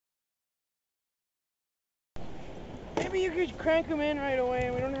Maybe you could crank him in right away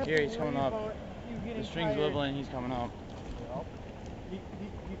and we don't have Here, to he's coming worry up. about you getting The string's tired. wibbling, he's coming up. Well, he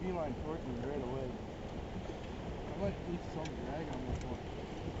beeline towards me right away. I might need some drag on this one.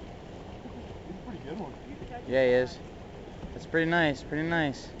 He's a pretty good one. Yeah, he is. That's pretty nice, pretty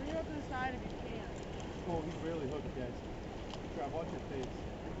nice. Bring him up to the side if you can. Oh, he's barely hooked, guys. Crap, watch your face.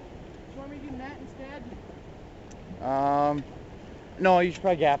 Do you want me to do net instead? No, you should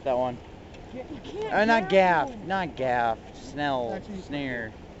probably gaff that one. You can't Not gaff, him. not gaff. Snell, Actually,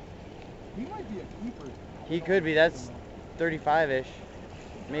 snare. He might be a keeper. He could be, that's 35-ish.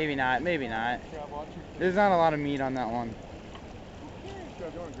 Maybe not, maybe not. Crap, watch your face. There's not a lot of meat on that one.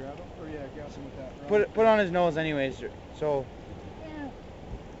 Crap, do you want to grab him? Or yeah, grab him with that. Put it on his nose anyways, so Yeah.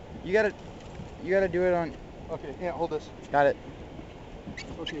 you gotta do it on. Okay, yeah, hold this. Got it.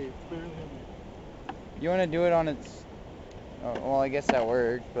 Okay, it's barely in there. You wanna do it on its. Oh, well, I guess that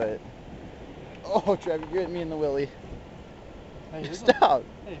worked, but. Oh, Trev, you're hitting me in the willy. Hey, Stop.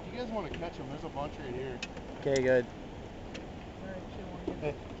 Hey, if you guys want to catch him, there's a bunch right here. Okay, good. Alright, chill.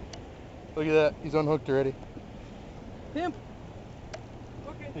 Hey, look at that. He's unhooked already. Pimp.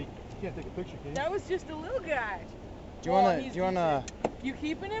 Okay. Hey, you can't take a picture, can you? That was just a little guy. Do you wanna? You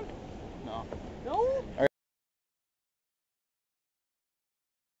keeping him? No. No?